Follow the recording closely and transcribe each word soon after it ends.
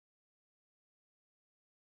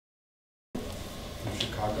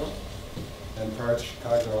Chicago. And prior to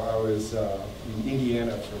Chicago, I was in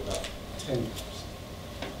Indiana for about 10 years,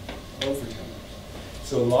 over 10 years.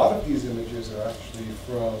 So a lot of these images are actually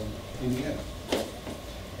from Indiana.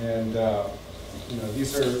 And you know,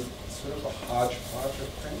 these are sort of a hodgepodge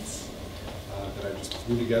of prints that I just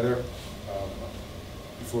threw together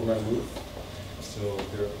before my move. So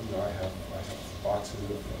there, you know, I have boxes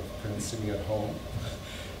of prints sitting at home.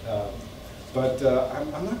 But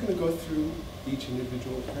I'm not going to go through each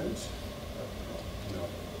individual print. You know,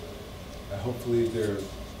 hopefully they're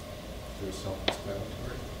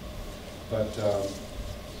self-explanatory. But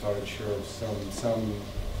thought I'd share some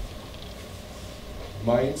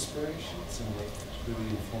my inspirations and what really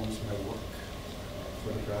informs my work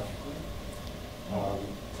photographically.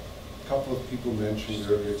 A couple of people mentioned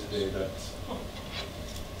earlier today that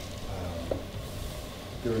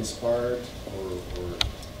they're inspired or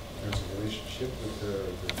there's a relationship with their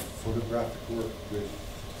photographic work with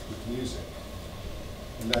music.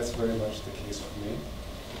 And that's very much the case for me.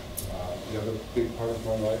 The other big part of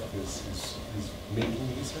my life is making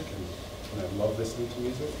music, and I love listening to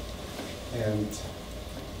music. And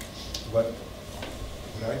what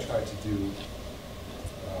I try to do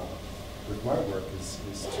with my work is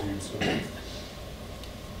to sort of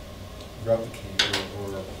replicate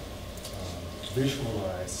or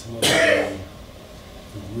visualize some of the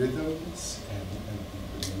rhythms and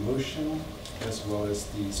the emotion, as well as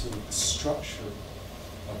the sort of the structure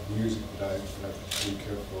of music that I particularly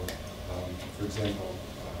care for. For example,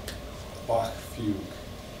 Bach fugue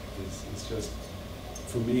is just,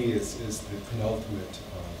 for me, is the penultimate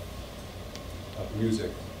of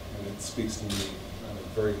music, and it speaks to me on a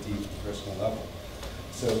very deep personal level.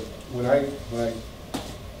 So when I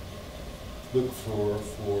look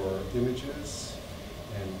for images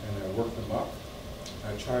and I work them up,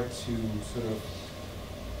 I try to sort of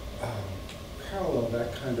parallel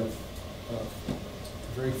that kind of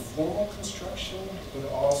very formal construction,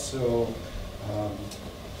 but also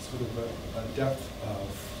sort of a depth of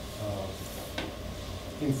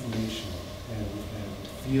information and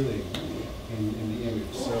feeling in the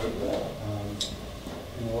image. So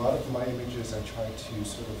in a lot of my images, I try to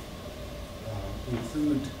sort of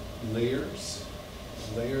include layers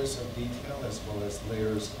of detail, as well as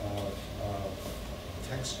layers of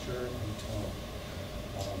texture and tone.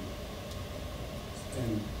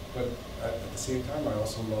 But at the same time, I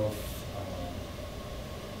also love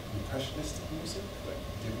impressionistic music, like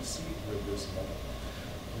Debussy, where there's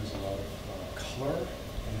a lot of color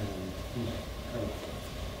and kind of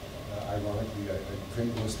ironically, I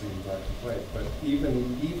print mostly in black and white. But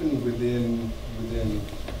even within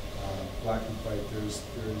black and white, there's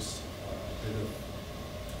a bit of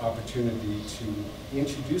opportunity to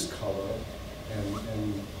introduce color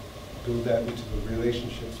and build that into the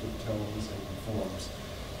relationships with tones and forms.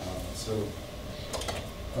 So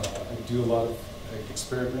I do a lot of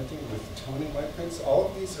experimenting with toning my prints. All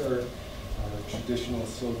of these are traditional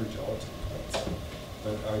silver gelatin prints,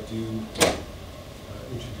 but I do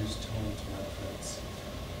introduce tone to my prints.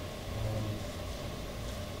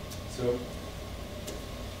 So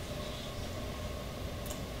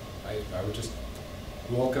I would just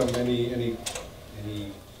welcome any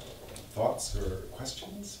thoughts or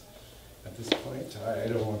questions at this point. I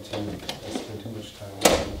don't want to spend too much time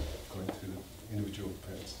going through individual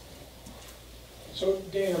prints. So,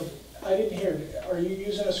 Daniel, I didn't hear, are you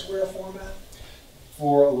using a square format?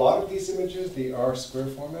 For a lot of these images, they are square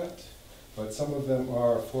format, but some of them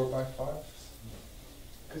are 4x5.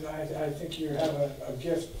 Because I think you have a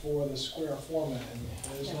gift for the square format, and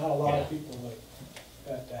there's not a lot of people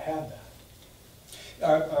that have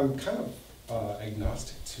that. I'm kind of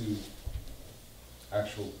agnostic to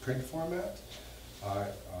actual print format.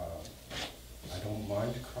 I don't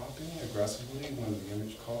mind cropping aggressively when the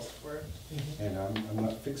image calls for it, and I'm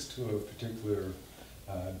not fixed to a particular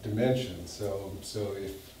dimension. So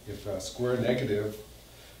if a square negative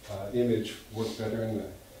image works better in the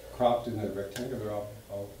cropped in a rectangular,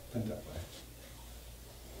 I'll print that way.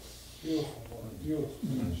 Beautiful, beautiful.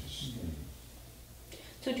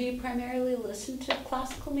 So do you primarily listen to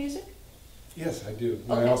classical music? Yes, I do.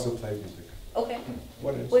 Okay. I also play music. Okay.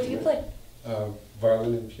 What do you play?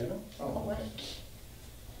 Violin and piano. Oh, what?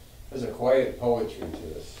 There's a quiet poetry to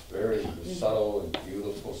this, very subtle and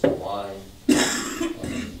beautiful, sublime.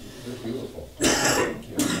 It's beautiful. Thank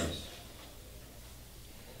you.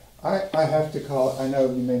 I have to call, I know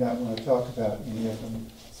you may not want to talk about any of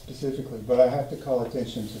them specifically, but I have to call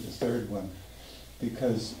attention to the third one,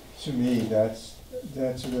 because to me that's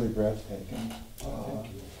really breathtaking. Thank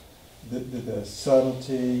you. The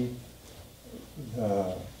subtlety,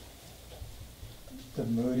 the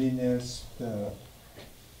moodiness,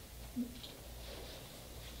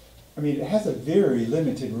 I mean, it has a very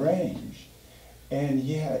limited range, and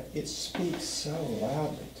yet it speaks so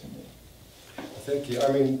loudly to me. Thank you.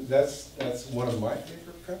 I mean, that's one of my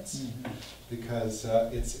favorite prints because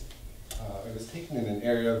it was taken in an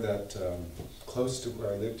area that close to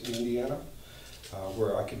where I lived in Indiana,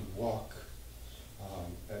 where I could walk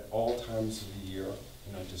at all times of the year.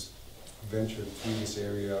 You know, just venture through this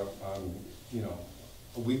area on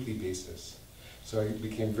a weekly basis. So I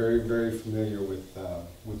became very, very familiar with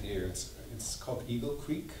the area. It's called Eagle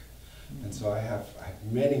Creek. And so I have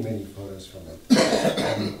many, many photos from it.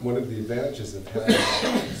 And one of the advantages of having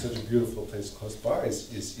such a beautiful place close by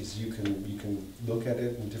is you can look at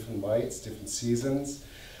it in different lights, different seasons.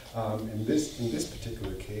 In this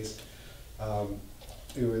particular case,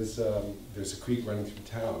 there's a creek running through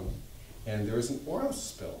town, and there was an oil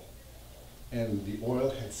spill, and the oil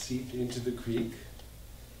had seeped into the creek,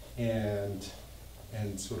 and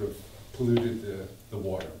sort of polluted the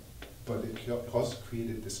water. But it also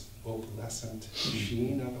created this opalescent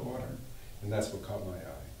sheen on the water, and that's what caught my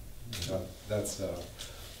eye. That's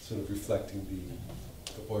sort of reflecting the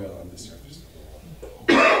oil on the surface.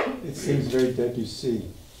 It seems very Debussy.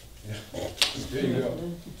 Yeah. There you go.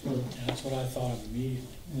 That's what I thought of immediately.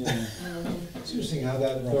 Yeah. It's interesting how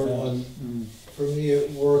that third one, for me,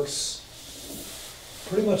 it works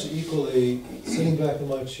pretty much equally, sitting back in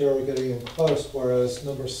my chair getting in close, whereas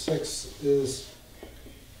number 6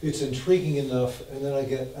 it's intriguing enough, and then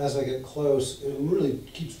as I get close, it really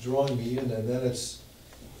keeps drawing me in, and then it's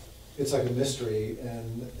like a mystery,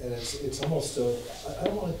 and it's almost I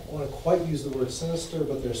don't want to quite use the word sinister,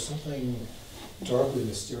 but there's something darkly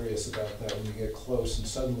mysterious about that when you get close and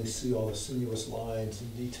suddenly see all the sinuous lines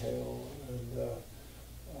and detail, and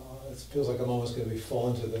it feels like I'm almost going to fall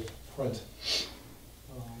into the print.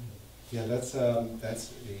 Yeah, that's a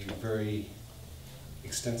very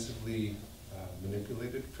extensively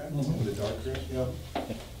manipulated print in the darkroom. Yeah.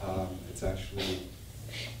 It's actually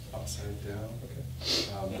upside down. Okay.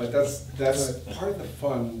 But that's part of the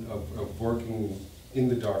fun of working in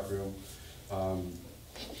the darkroom.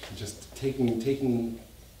 Just taking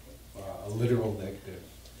a literal negative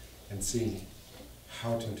and seeing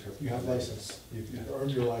how to interpret it. You have license. You've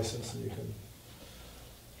earned your license, and you can.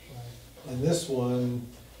 And this one,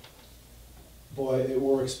 boy, it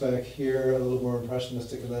works back here a little more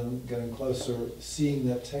impressionistic, and then getting closer, seeing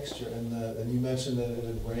that texture, and you mentioned that it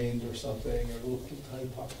had rained or something, or little tiny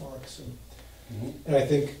pock marks, and I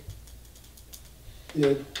think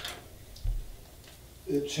it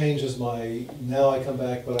changes my, now I come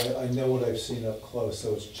back, but I know what I've seen up close,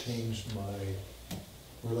 so it's changed my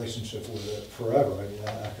relationship with it forever. I mean,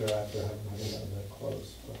 after having gotten that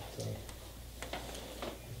close, but.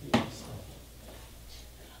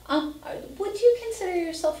 Would you consider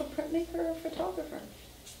yourself a printmaker or a photographer?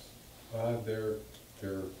 They're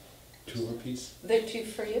two of a piece. They're two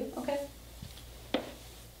for you, okay.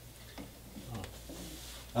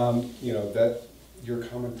 That your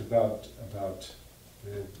comment about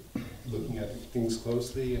looking at things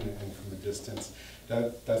closely and from a distance,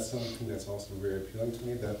 that's something that's also very appealing to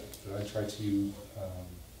me, that I try to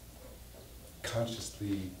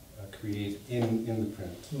consciously create in the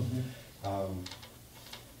print. Mm-hmm.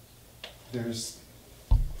 There's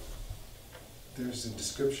a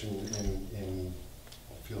description in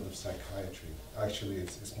the field of psychiatry. Actually,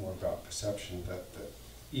 it's more about perception, that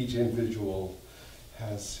each individual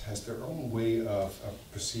has their own way of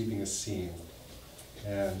perceiving a scene.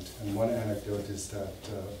 And one anecdote is that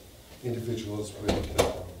individuals with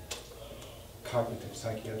cognitive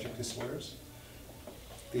psychiatric disorders,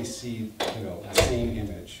 they see the same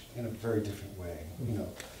image in a very different way.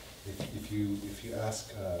 If you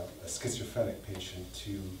ask a schizophrenic patient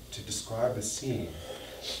to describe a scene,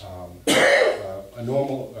 an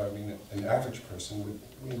average person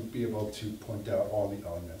would be able to point out all the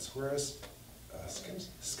elements, whereas a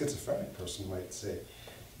schizophrenic person might say,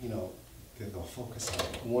 they'll focus on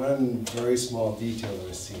one very small detail of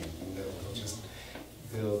a scene, and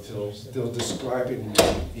they'll describe it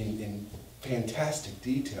in fantastic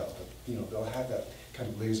detail, but they'll have that kind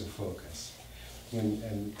of laser focus,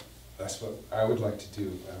 and that's what I would like to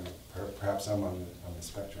do. Perhaps I'm on the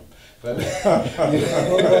spectrum, but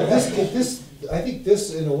Well, I think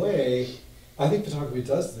this, in a way, I think photography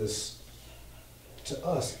does this to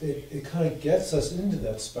us. It kind of gets us into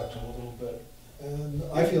that spectrum a little bit, and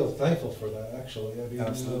I feel thankful for that, actually. I mean,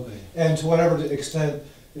 absolutely. And to whatever extent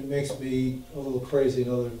it makes me a little crazy,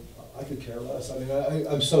 I could care less. I mean,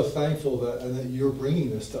 I'm so thankful that you're bringing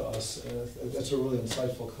this to us. And that's a really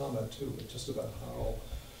insightful comment too, just about how,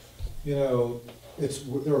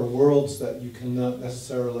 there are worlds that you cannot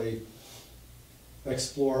necessarily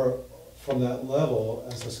explore from that level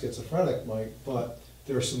as a schizophrenic might, but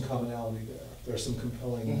there's some commonality there. There's some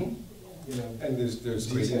compelling, you know. And there's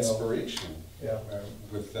great detail. inspiration Yeah.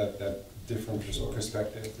 with that different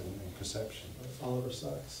perspective and perception. Oliver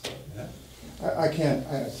Sacks. So. Yeah. I can't,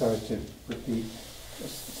 sorry to repeat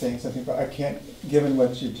saying something, but I can't, given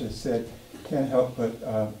what you just said, can't help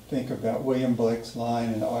but think about William Blake's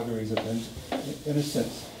line in Auguries of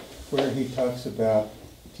Innocence, where he talks about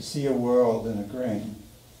to see a world in a grain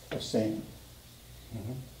of sand.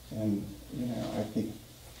 Mm-hmm. And, you know, I think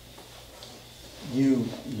you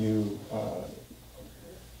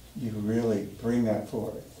really bring that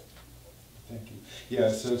forth. Thank you.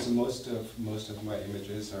 Yeah, so most of my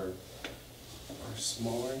images are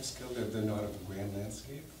smaller in scale. They're not of a grand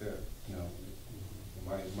landscape. They're, you know,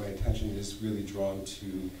 my attention is really drawn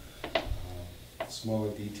to smaller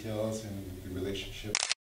details and the relationship.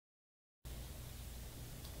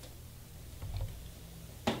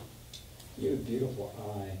 You have a beautiful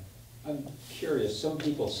eye. I'm curious, some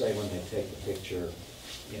people say when they take a picture,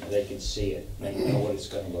 you know, they can see it, they know what it's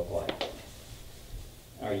gonna look like.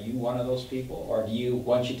 Are you one of those people? Or do you,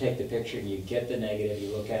 once you take the picture and you get the negative, you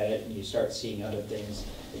look at it and you start seeing other things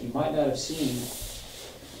that you might not have seen,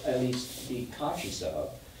 at least be conscious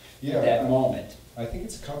of at that moment? I think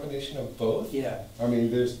it's a combination of both. Yeah. I mean,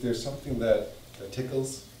 there's something that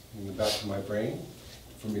tickles in the back of my brain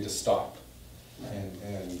for me to stop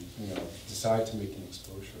and you know, decide to make an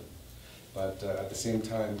exposure. But at the same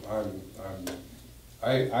time,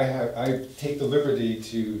 I take the liberty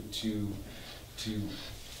to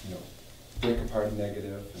you know, break apart a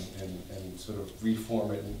negative and sort of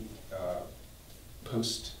reform it in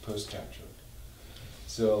post capture.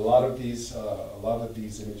 So a lot of these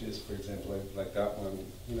images, for example, like that one,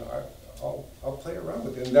 you know, I'll play around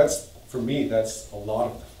with it, and that's, for me, that's a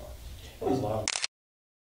lot of the fun. A lot.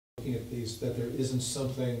 Looking at these, that there isn't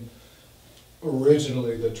something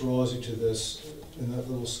originally that draws you to this in that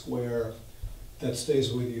little square that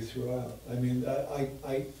stays with you throughout. I mean,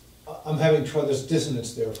 I'm having trouble, there's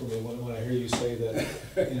dissonance there for me when I hear you say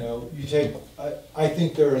that, you know, you take, I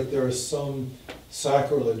think there is some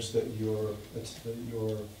sacrilege that you're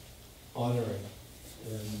honoring,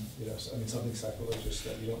 and, you know, I mean, something sacrilegious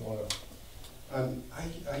that you don't want to.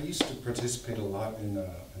 I used to participate a lot in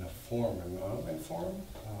a forum, an online forum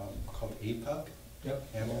called APUG. Yep.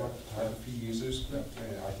 Analog Photography Users Group.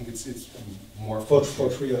 Yeah, I think it's more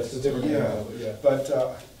Phototria, it's a different name, yeah. yeah. But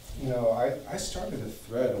you know, I started a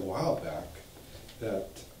thread a while back that,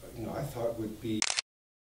 you know, I thought would be,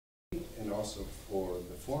 and also for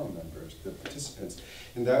the forum members, the participants,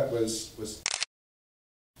 and that was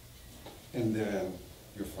and then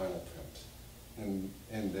your final print,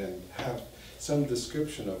 and then have some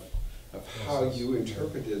description of how you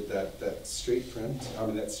interpreted that straight print, I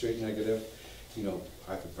mean that straight negative, you know,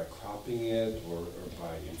 either by cropping it or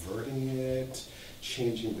by inverting it,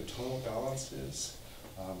 changing the tonal balances,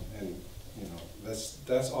 and you know,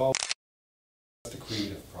 that's all the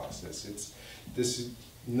creative process.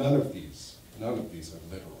 None of these are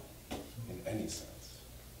literal in any sense.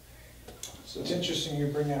 So it's interesting you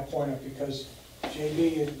bring that point up, because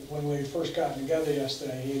JB, when we first got together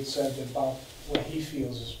yesterday, he had said that about what he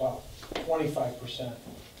feels is about 25%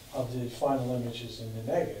 of the final image is in the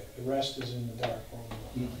negative. The rest is in the dark room.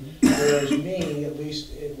 Mm-hmm. Whereas me, at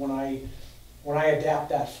least when I adapt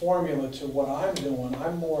that formula to what I'm doing,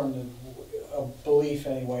 I'm more in a belief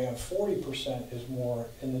anyway of 40% is more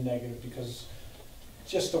in the negative, because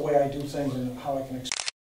just the way I do things and how I can explain.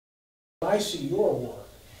 When I see your work,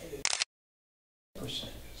 80%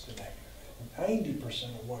 is the negative,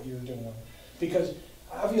 90% of what you're doing, because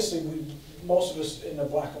obviously most of us in the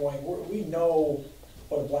black and white, we know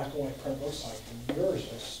what a black and white print looks like, and yours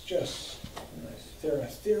is just, they're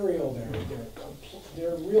ethereal,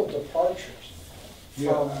 they're real departures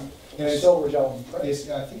from still relevant print.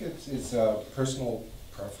 I think it's a personal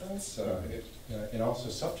preference, and also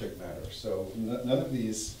subject matter. So none of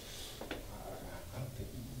these, I don't think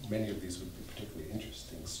many of these would be particularly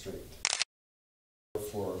interesting straight.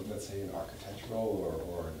 For, let's say, an architectural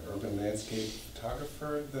or an urban landscape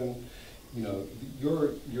photographer, then, you know,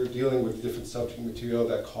 you're dealing with different subject material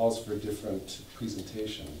that calls for different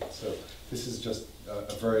presentation. So this is just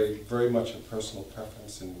a very much a personal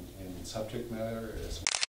preference in subject matter.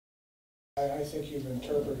 I think you've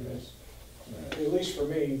interpreted it, at least for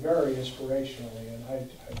me, very inspirationally, and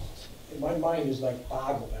my mind is like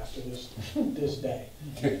boggled after this day.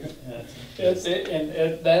 And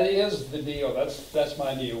that is the deal. That's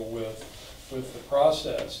my deal with the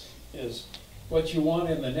process. Is what you want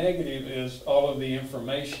in the negative is all of the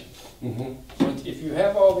information. Mm-hmm. But if you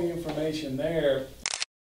have all the information there,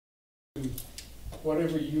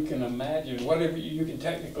 whatever you can imagine, whatever you can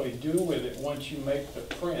technically do with it once you make the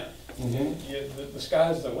print. The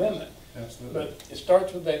sky's the limit. Absolutely. But it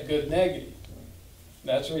starts with that good negative.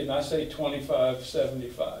 That's the reason I say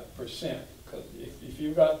 25–75%. Because if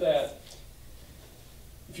you've got that,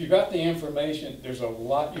 if you've got the information, there's a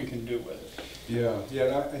lot you can do with it. Yeah, yeah,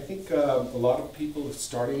 and I think a lot of people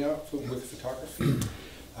starting out with photography,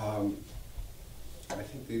 I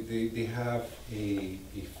think they have a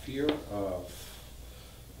fear of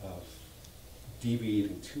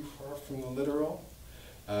deviating too far from the literal.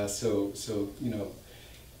 So you know,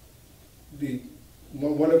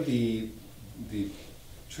 one of the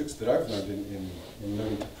tricks that I've learned in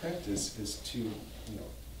learning to print is to, you know,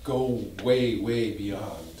 go way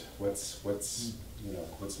beyond what's you know,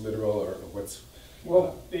 what's literal or what's.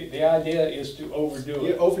 Well, the idea is to overdo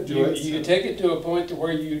it. Yeah, overdo it. You take it to a point to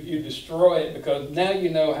where you destroy it, because now you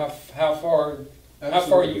know how far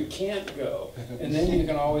you can't go, and then you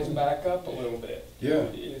can always back up a little bit. Yeah.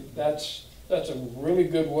 That's a really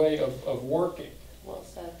good way of working. Well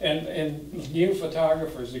said. And new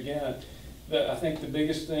photographers, again, I think the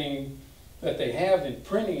biggest thing that they have in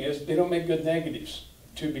printing is they don't make good negatives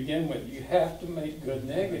to begin with. You have to make good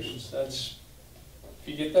negatives. That's, if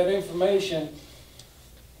you get that information,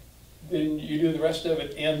 then you do the rest of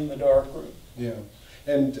it in the darkroom. Yeah,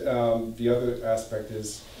 and the other aspect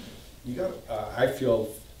is, you got. I feel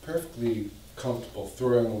perfectly comfortable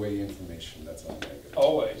throwing away information that's on negative.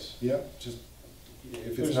 Always. Yeah, just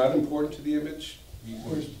if it's not important to the image, you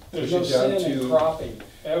There's push no it down sin in to. cropping,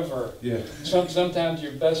 ever. Yeah. Sometimes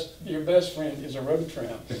your best friend is a road trim.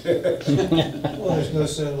 Well, there's no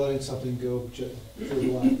sin in letting something go pure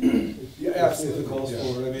black. Yeah, If absolutely. it calls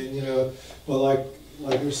Yeah. for it. I mean, you know, but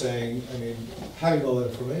like you're saying, I mean, having all that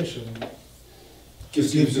information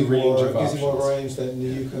Gives you the range of gives you more options. range that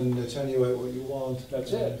you can attenuate what you want.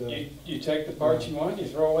 That's and, it. You take the parts you want, you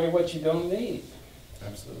throw away what you don't need.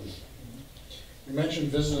 Absolutely. You mentioned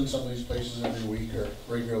visiting some of these places every week or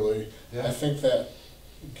regularly. Yeah. I think that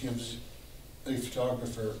gives a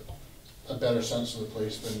photographer a better sense of the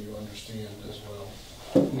place than you understand as well.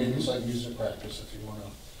 Maybe it's like music practice if you want to.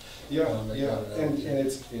 Yeah, make yeah, that an and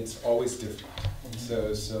analogy. it's always different.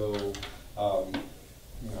 So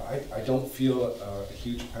you know, I don't feel a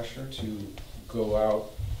huge pressure to go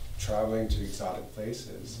out traveling to exotic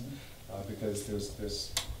places because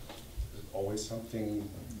there's always something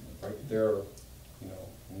right there, you know,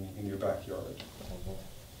 in your backyard.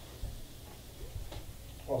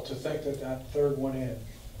 Well, to think that third one in,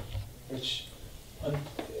 which, I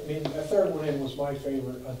mean, that third one in was my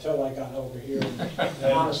favorite until I got over here.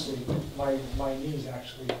 And honestly, my knees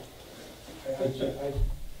actually, I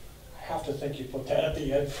have to think you put that at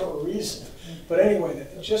the end for a reason. But anyway,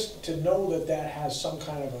 just to know that has some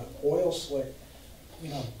kind of an oil slick, you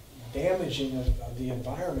know, damaging of the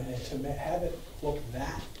environment, and to have it look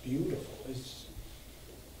that beautiful is,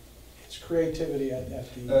 it's creativity at the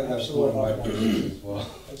That's absolute one of my utmost. favorites as well.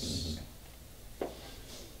 It's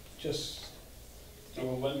just,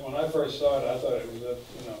 Well, when I first saw it, I thought it was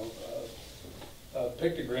a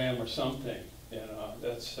pictogram or something. You know,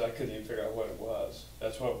 I couldn't even figure out what it was.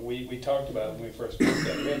 That's what we talked about when we first looked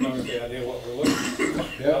at it. We had no idea what we're looking at.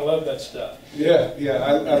 Yeah. I love that stuff. Yeah,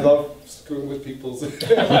 I love screwing with people's screwing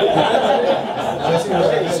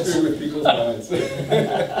with people's minds. Yeah,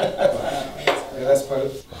 that's part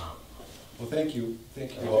of. Well, thank you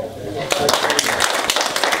all.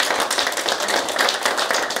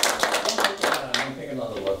 I'm taking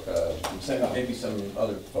another look, maybe some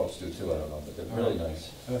other folks do too, I don't know, but they're really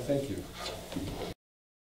nice. Thank you.